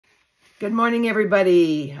Good morning,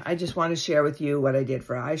 everybody. I just want to share with you what I did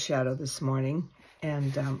for eyeshadow this morning.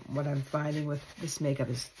 And what I'm finding with this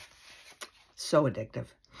makeup is so addictive.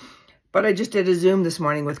 But I just did a Zoom this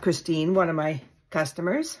morning with Christine, one of my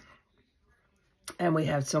customers. And we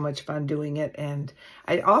had so much fun doing it. And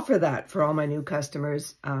I offer that for all my new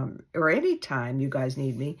customers, or anytime you guys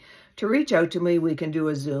need me, to reach out to me. We can do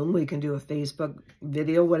a Zoom, we can do a Facebook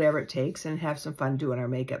video, whatever it takes, and have some fun doing our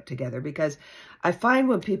makeup together. Because I find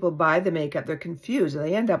when people buy the makeup, they're confused.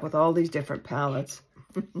 They end up with all these different palettes,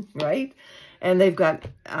 right? And they've got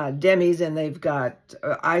demis, and they've got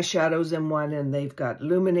eyeshadows in one, and they've got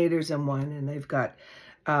illuminators in one, and they've got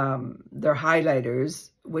their highlighters,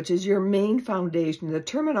 which is your main foundation. The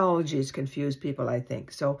terminologies confuse people, I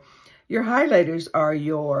think. So your highlighters are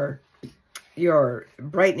your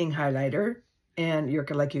brightening highlighter, and your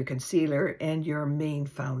concealer, and your main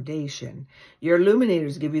foundation. Your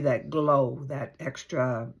illuminators give you that glow, that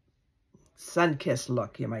extra sun-kissed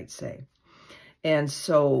look, you might say. And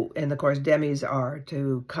so, and of course, demis are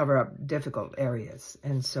to cover up difficult areas.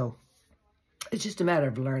 And so it's just a matter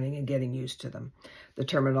of learning and getting used to them. The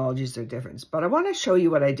terminologies are different. But I want to show you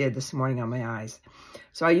what I did this morning on my eyes.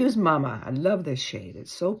 So I use Mama. I love this shade.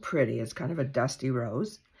 It's so pretty. It's kind of a dusty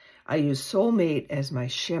rose. I use Soulmate as my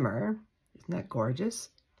shimmer. Isn't that gorgeous?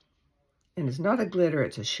 And it's not a glitter,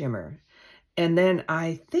 it's a shimmer. And then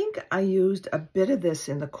I think I used a bit of this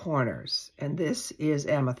in the corners. And this is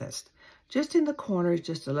Amethyst. Just in the corners,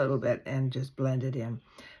 just a little bit, and just blend it in.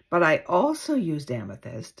 But I also used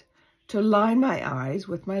Amethyst to line my eyes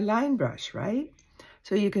with my line brush, right?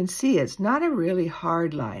 So you can see it's not a really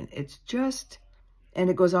hard line. It's just, and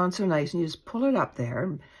it goes on so nice. And you just pull it up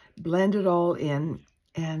there, blend it all in,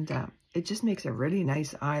 and it just makes a really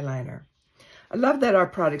nice eyeliner. I love that our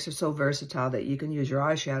products are so versatile that you can use your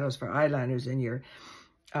eyeshadows for eyeliners, and you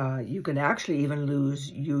can actually even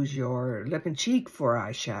use your lip and cheek for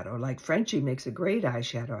eyeshadow. Like Frenchie makes a great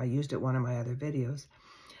eyeshadow. I used it in one of my other videos.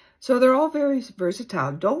 So they're all very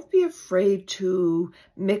versatile. Don't be afraid to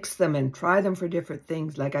mix them and try them for different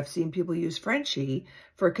things. Like I've seen people use Frenchie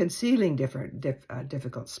for concealing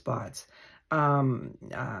difficult spots. Your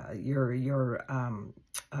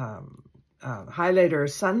highlighter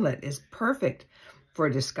Sunlit is perfect for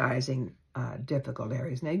disguising difficult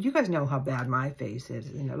areas. Now, you guys know how bad my face is,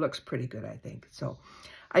 and it looks pretty good, I think. So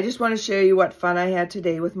I just want to share you what fun I had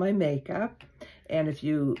today with my makeup. And if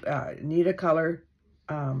you need a color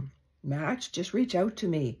match, just reach out to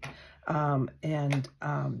me and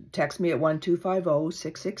text me at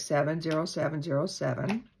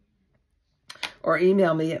 1250-667-0707 or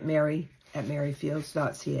email me at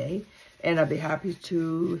mary@maryfields.ca, and I'll be happy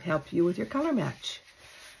to help you with your color match.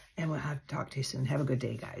 And we'll talk to you soon. Have a good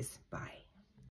day, guys. Bye.